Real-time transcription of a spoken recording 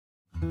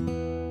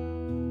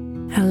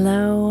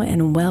Hello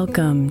and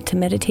welcome to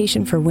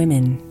Meditation for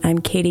Women. I'm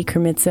Katie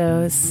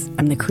Kremitzos.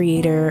 I'm the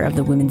creator of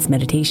the Women's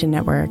Meditation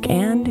Network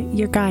and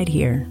your guide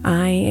here.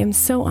 I am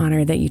so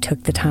honored that you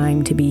took the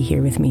time to be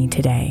here with me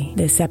today.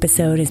 This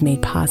episode is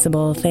made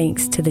possible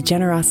thanks to the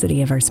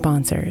generosity of our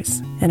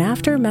sponsors. And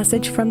after a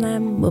message from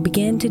them, we'll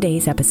begin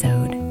today's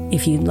episode.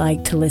 If you'd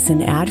like to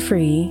listen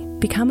ad-free,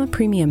 become a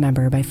premium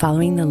member by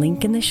following the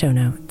link in the show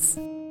notes.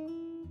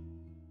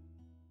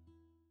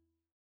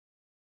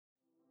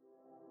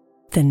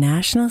 The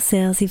national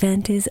sales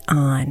event is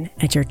on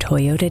at your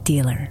Toyota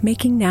dealer,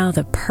 making now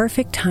the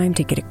perfect time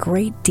to get a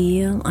great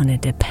deal on a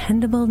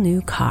dependable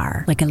new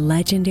car, like a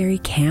legendary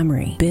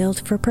Camry,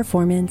 built for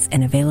performance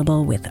and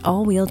available with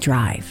all-wheel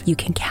drive. You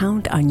can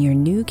count on your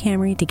new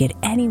Camry to get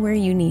anywhere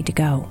you need to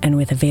go. And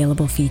with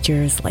available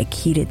features like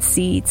heated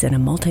seats and a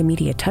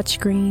multimedia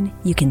touchscreen,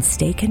 you can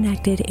stay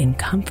connected in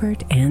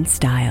comfort and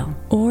style.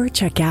 Or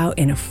check out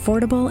an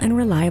affordable and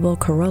reliable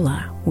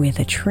Corolla with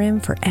a trim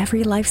for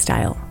every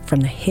lifestyle,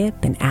 from the hip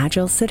and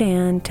agile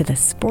sedan to the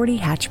sporty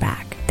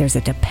hatchback. There's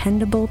a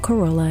dependable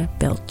Corolla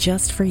built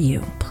just for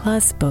you.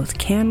 Plus, both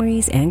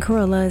Camrys and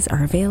Corollas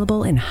are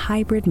available in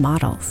hybrid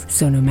models.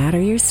 So no matter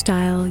your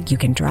style, you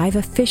can drive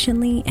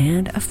efficiently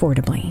and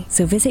affordably.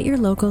 So visit your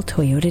local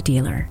Toyota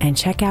dealer and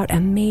check out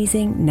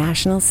amazing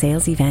national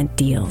sales event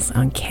deals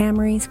on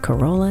Camrys,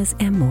 Corollas,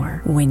 and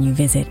more when you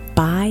visit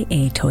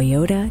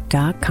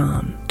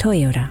buyatoyota.com.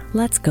 Toyota,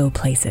 let's go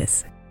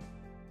places.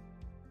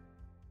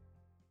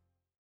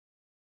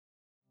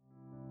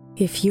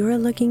 If you're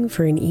looking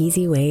for an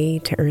easy way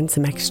to earn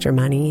some extra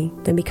money,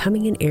 then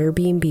becoming an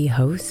Airbnb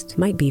host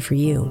might be for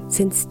you.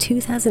 Since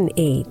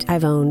 2008,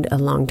 I've owned a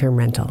long-term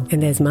rental.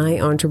 And as my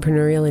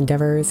entrepreneurial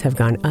endeavors have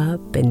gone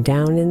up and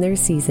down in their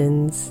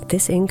seasons,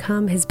 this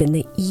income has been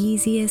the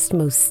easiest,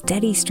 most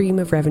steady stream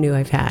of revenue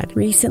I've had.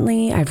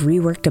 Recently, I've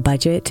reworked a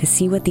budget to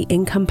see what the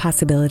income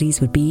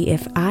possibilities would be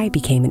if I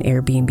became an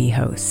Airbnb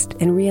host,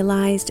 and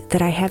realized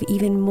that I have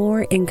even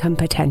more income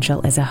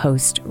potential as a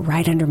host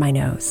right under my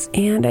nose.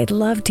 And I'd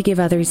love to give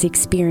others the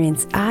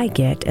experience I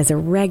get as a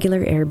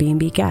regular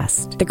Airbnb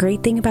guest. The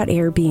great thing about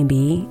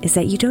Airbnb is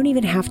that you don't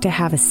even have to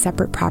have a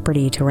separate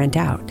property to rent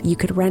out. You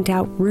could rent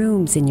out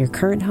rooms in your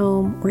current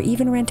home or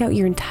even rent out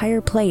your entire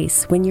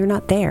place when you're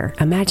not there.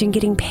 Imagine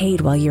getting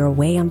paid while you're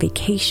away on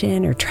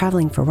vacation or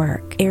traveling for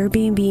work.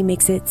 Airbnb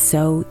makes it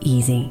so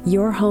easy.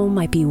 Your home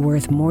might be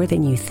worth more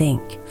than you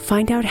think.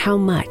 Find out how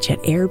much at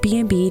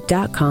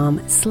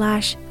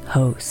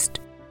airbnb.com/host.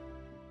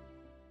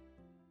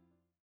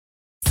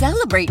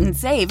 Celebrate and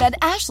save at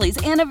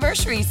Ashley's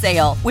Anniversary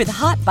Sale. With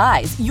Hot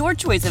Buys, your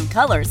choice of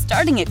colors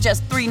starting at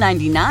just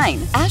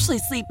 $3.99. Ashley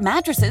Sleep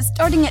mattresses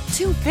starting at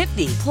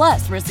 $2.50.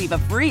 Plus, receive a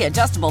free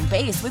adjustable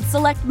base with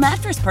select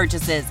mattress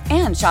purchases.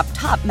 And shop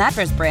top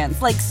mattress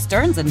brands like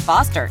Stearns &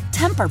 Foster,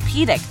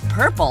 Tempur-Pedic,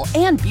 Purple,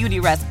 and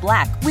Beautyrest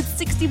Black with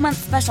 60-month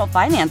special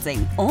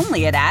financing.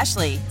 Only at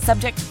Ashley.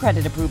 Subject to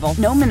credit approval.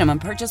 No minimum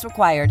purchase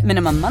required.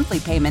 Minimum monthly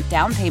payment,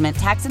 down payment,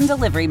 tax, and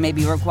delivery may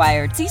be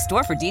required. See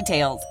store for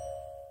details.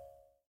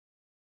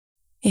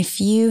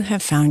 If you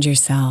have found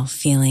yourself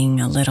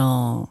feeling a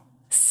little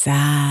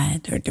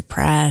sad or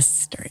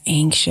depressed or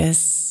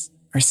anxious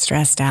or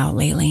stressed out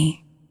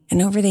lately,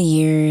 and over the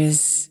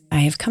years, I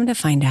have come to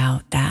find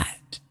out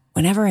that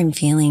whenever I'm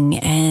feeling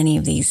any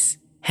of these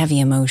heavy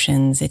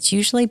emotions, it's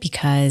usually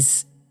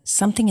because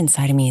something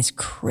inside of me is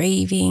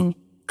craving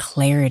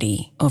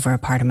clarity over a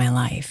part of my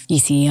life. You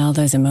see, all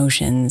those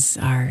emotions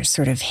are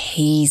sort of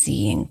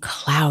hazy and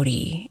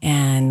cloudy.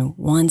 And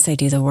once I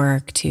do the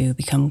work to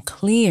become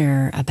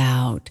clear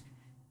about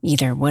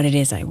either what it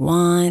is I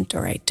want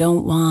or I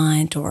don't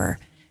want, or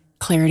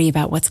clarity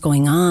about what's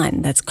going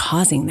on that's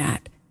causing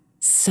that,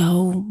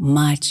 so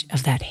much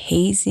of that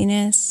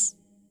haziness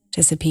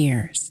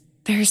disappears.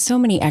 There are so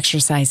many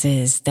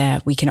exercises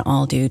that we can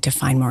all do to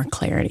find more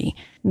clarity.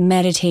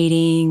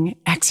 Meditating,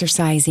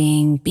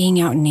 exercising, being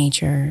out in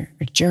nature,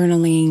 or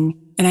journaling.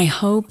 And I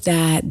hope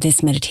that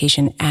this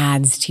meditation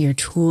adds to your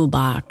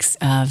toolbox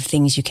of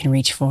things you can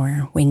reach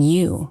for when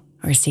you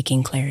are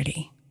seeking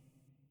clarity.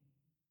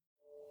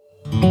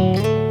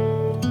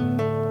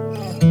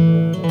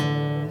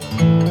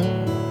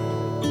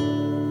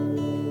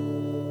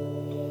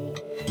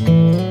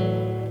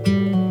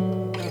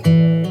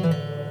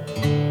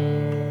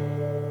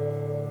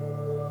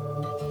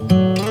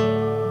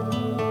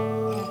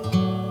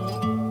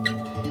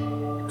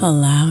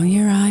 Allow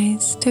your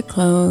eyes to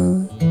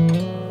close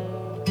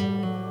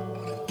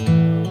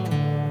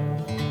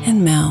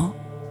and melt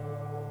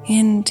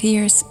into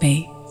your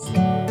space.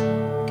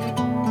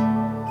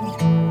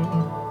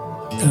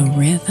 The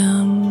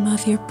rhythm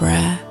of your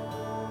breath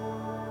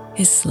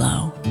is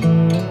slow.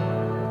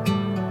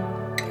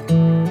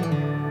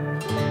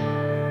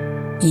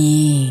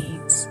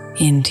 Ease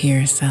into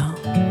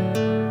yourself.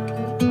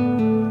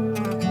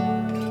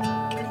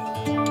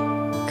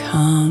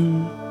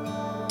 Come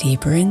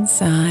deeper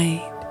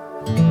inside.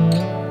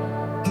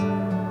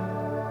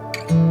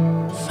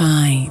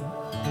 Find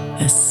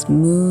a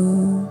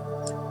smooth,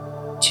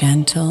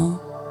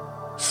 gentle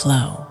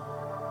flow.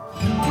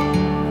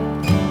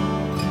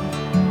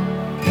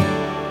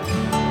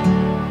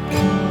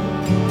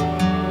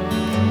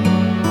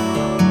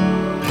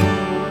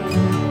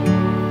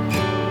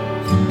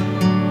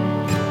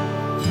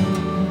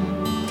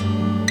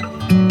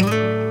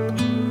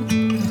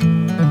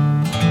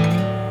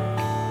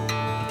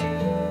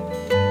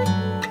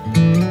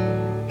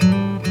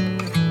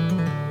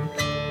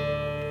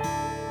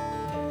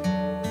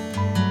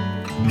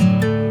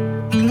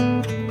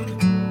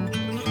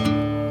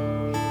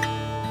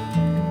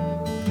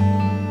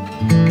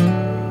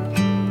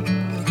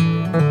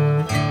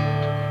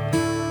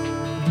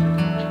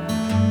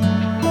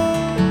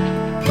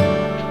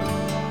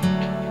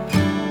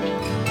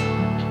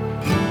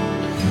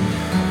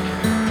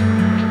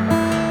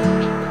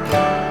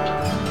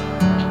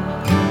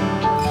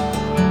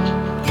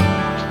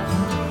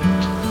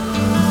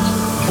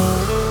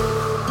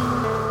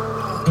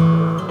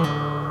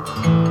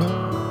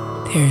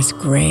 there's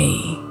gray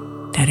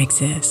that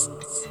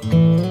exists.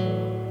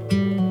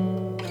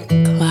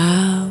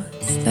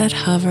 Clouds that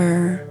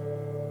hover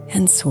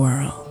and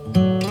swirl,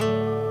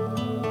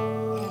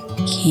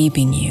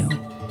 keeping you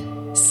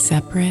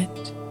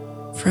separate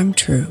from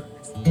truth.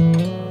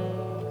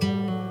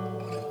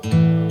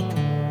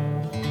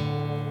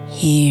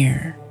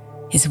 Here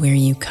is where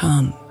you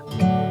come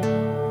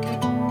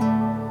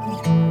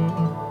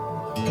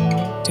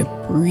to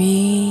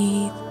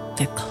breathe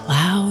the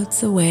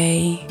clouds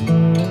away,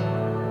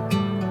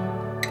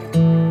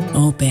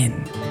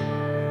 open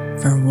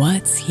for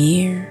what's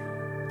here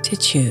to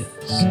choose.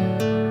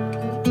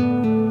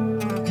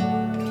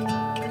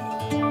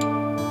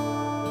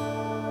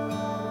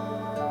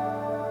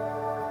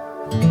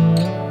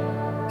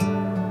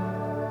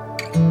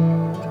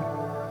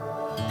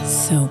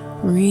 So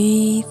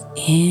breathe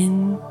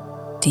in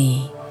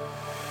deep.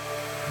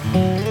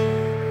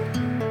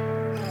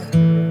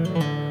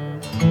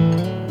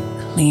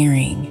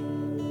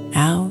 Clearing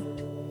out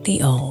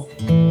the old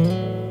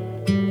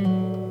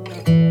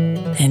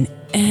and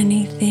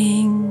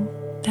anything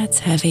that's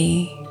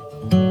heavy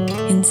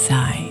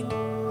inside.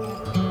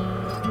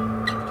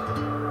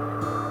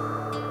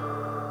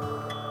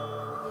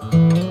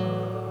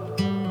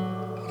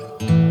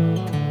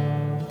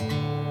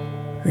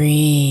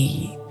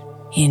 Breathe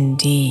in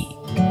deep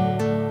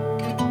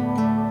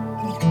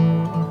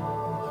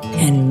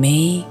and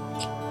make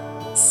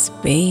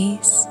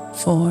space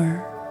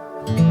for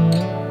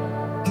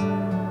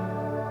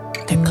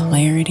the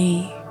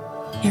clarity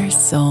your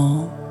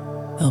soul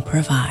will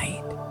provide.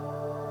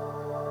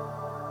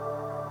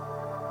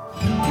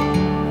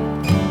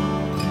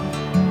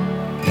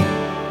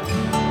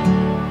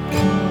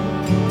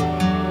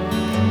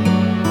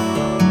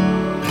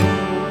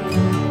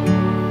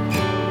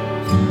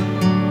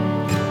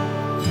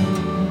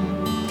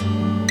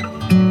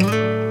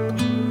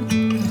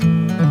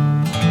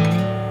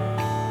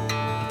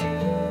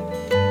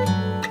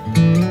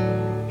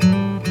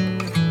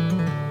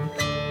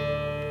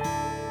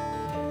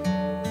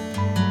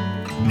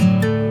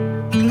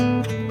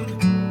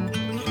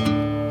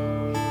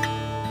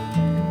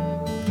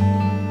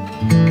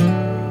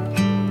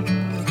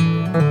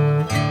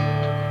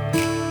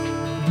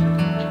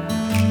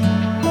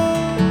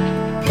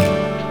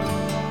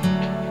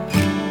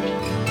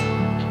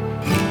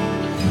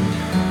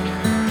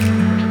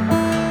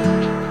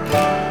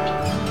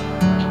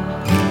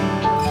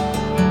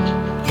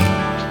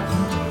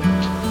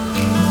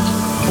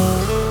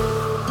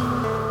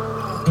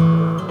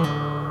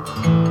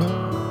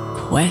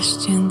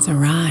 Questions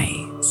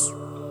arise.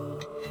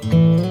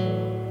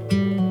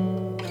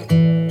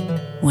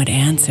 What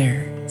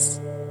answers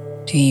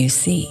do you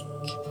seek?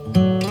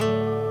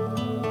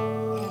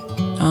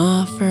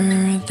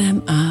 Offer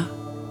them up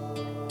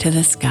to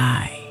the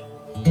sky.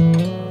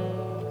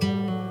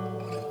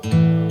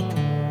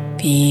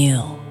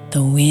 Feel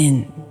the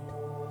wind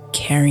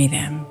carry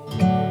them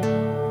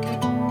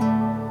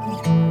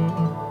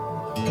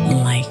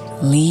like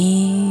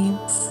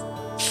leaves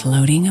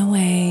floating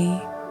away.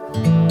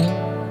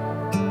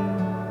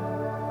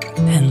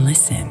 Then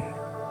listen.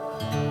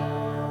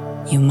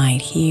 You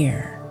might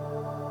hear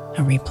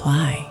a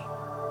reply.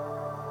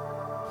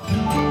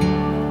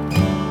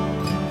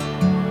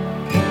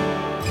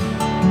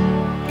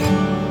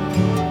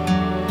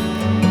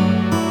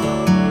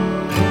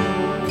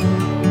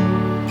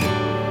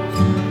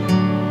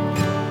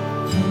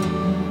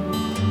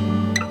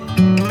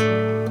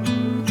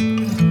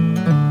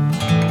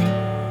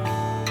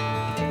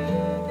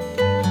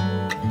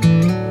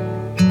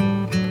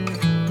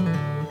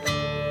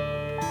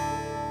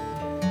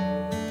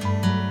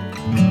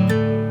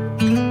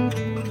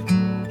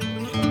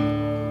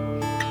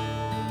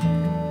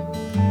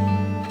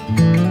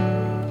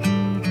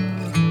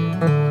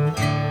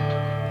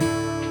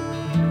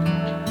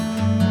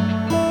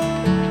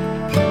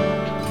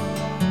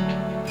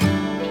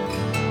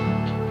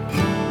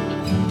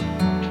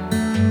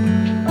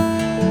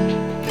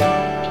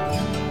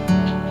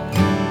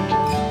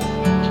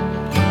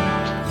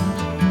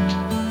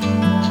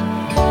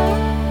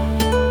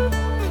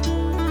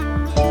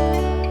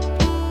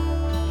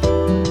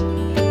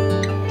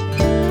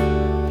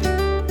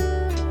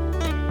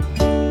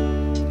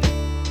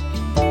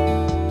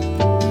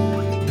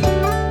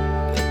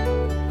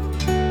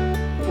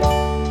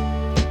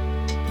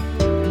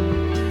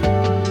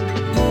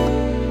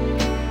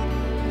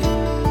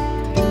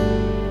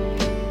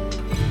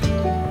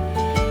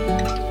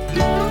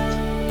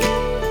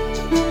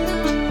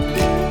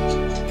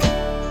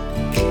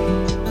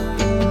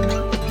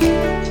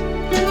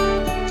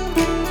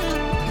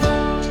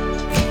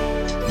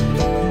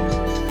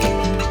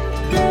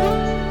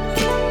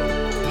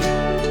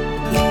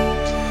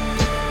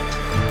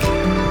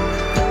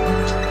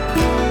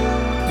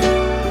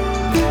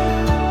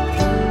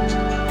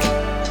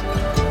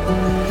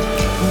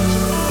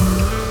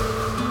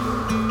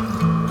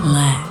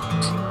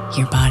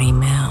 Your body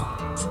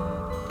melt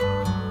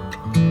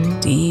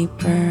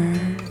deeper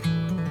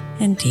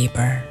and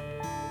deeper,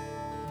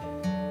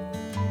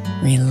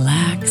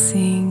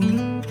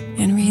 relaxing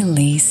and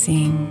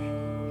releasing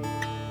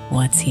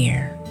what's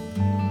here.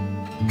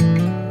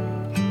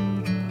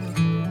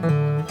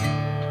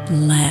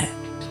 Let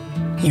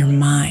your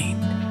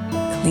mind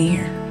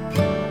clear.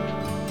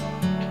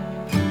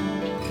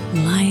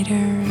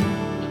 Lighter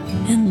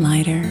and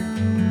lighter.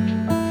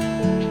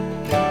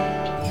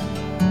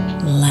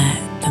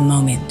 Let the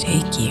moment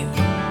take you,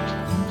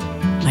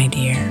 my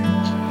dear.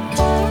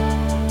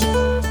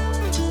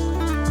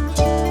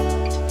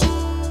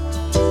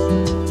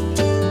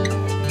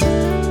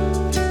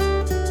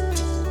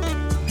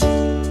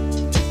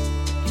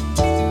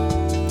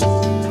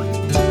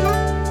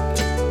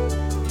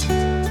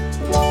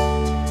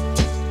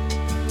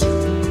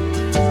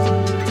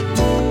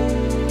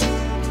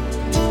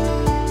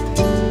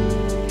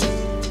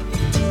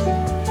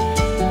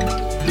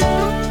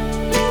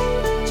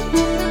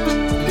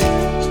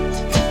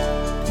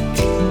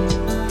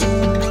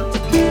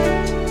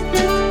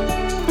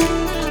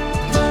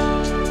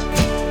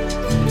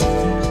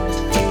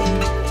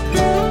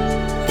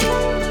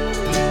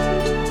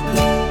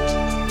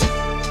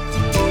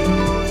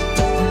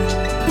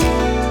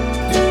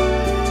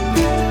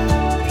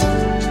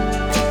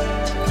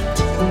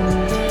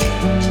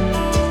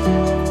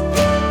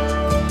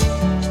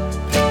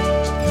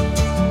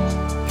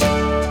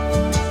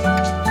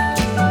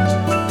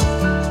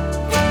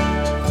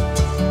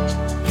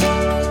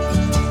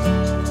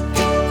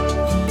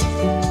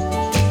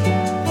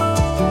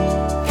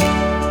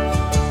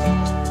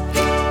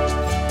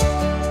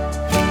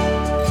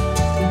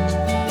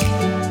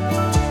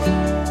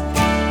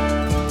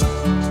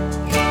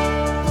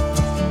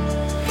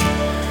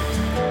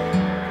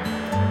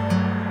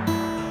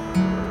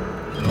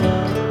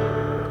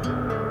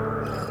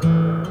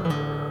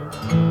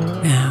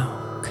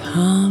 Now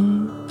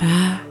come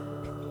back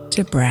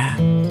to breath,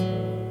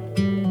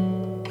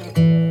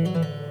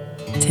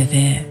 to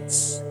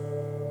this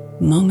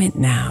moment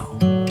now,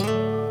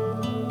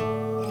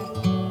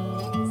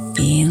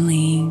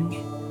 feeling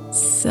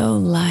so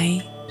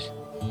light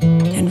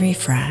and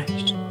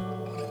refreshed.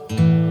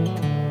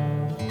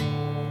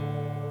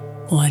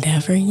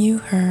 Whatever you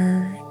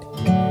heard,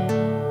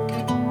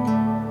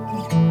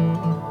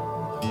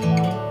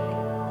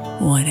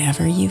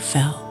 whatever you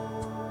felt,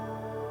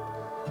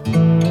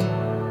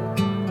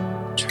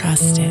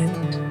 trust it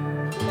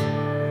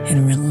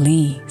and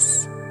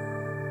release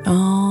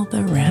all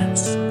the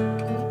rest.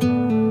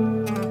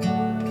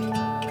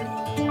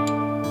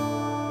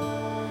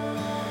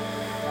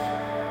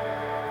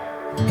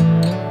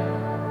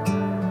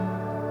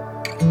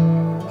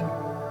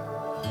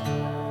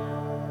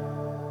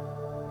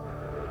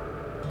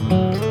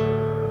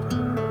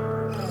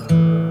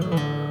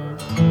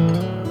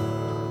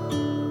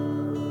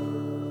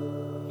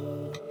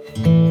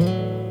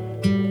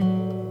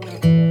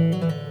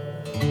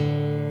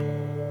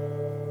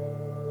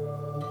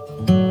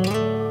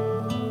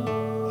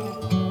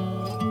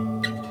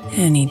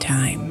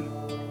 Anytime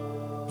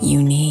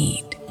you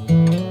need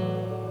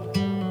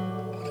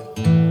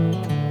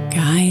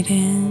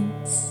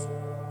guidance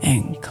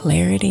and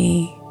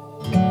clarity,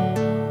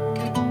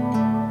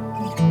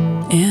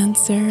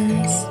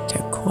 answers to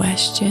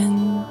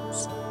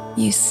questions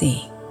you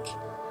seek,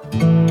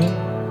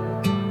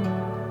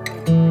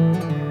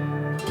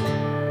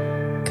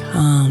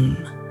 come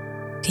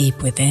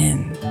deep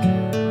within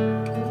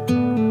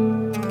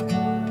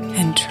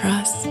and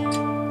trust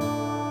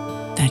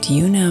that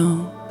you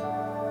know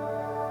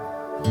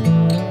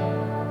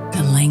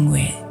the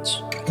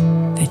language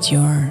that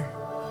your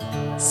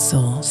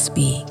soul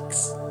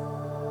speaks.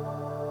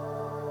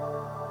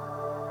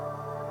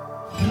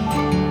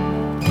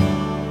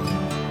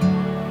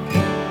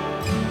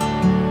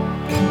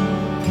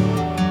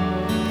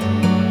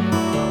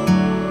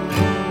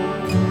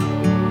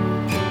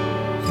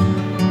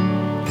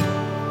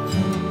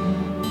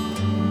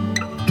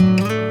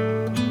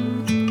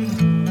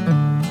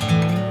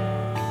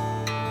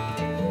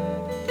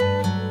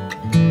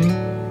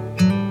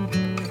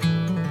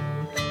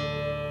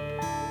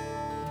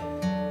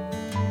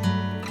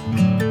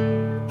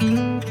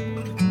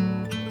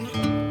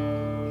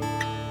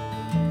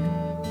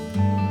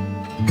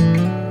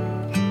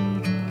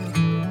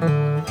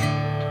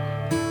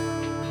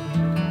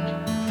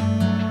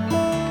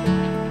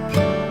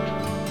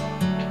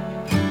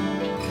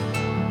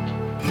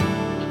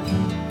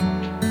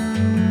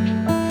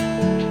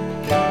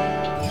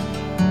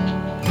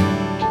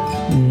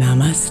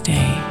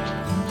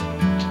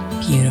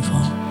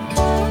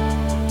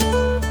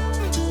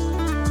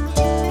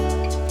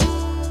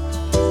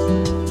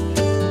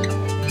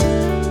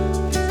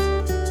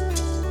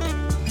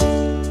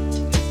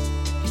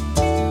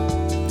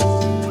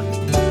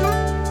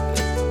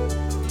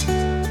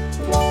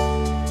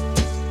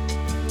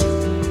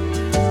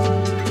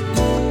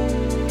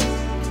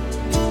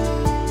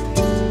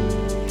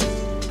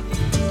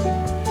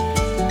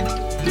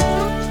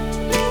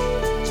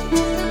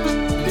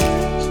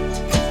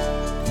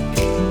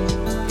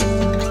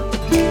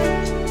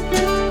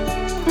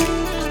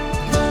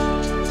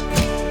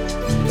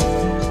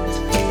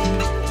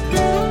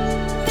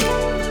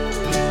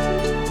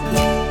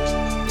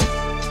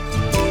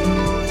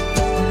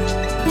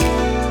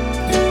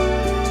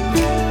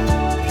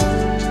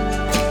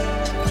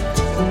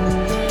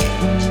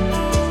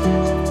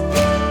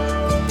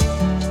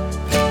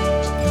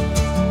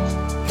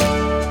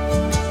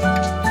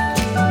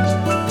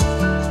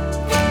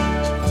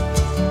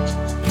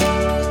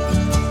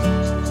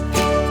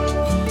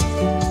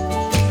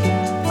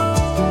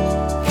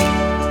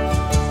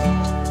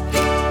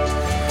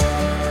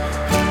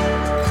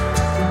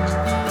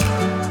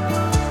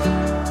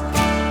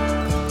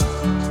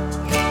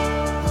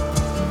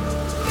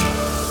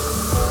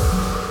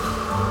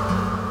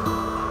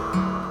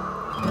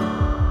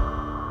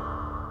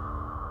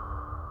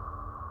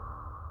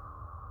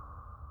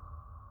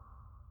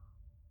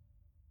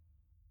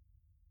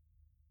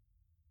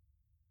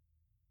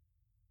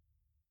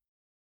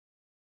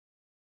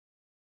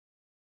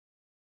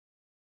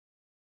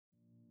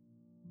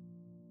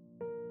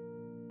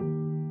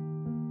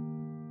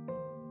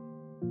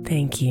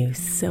 Thank you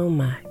so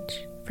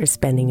much for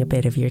spending a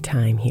bit of your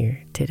time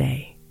here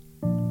today.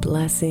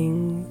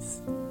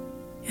 Blessings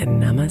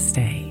and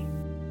namaste.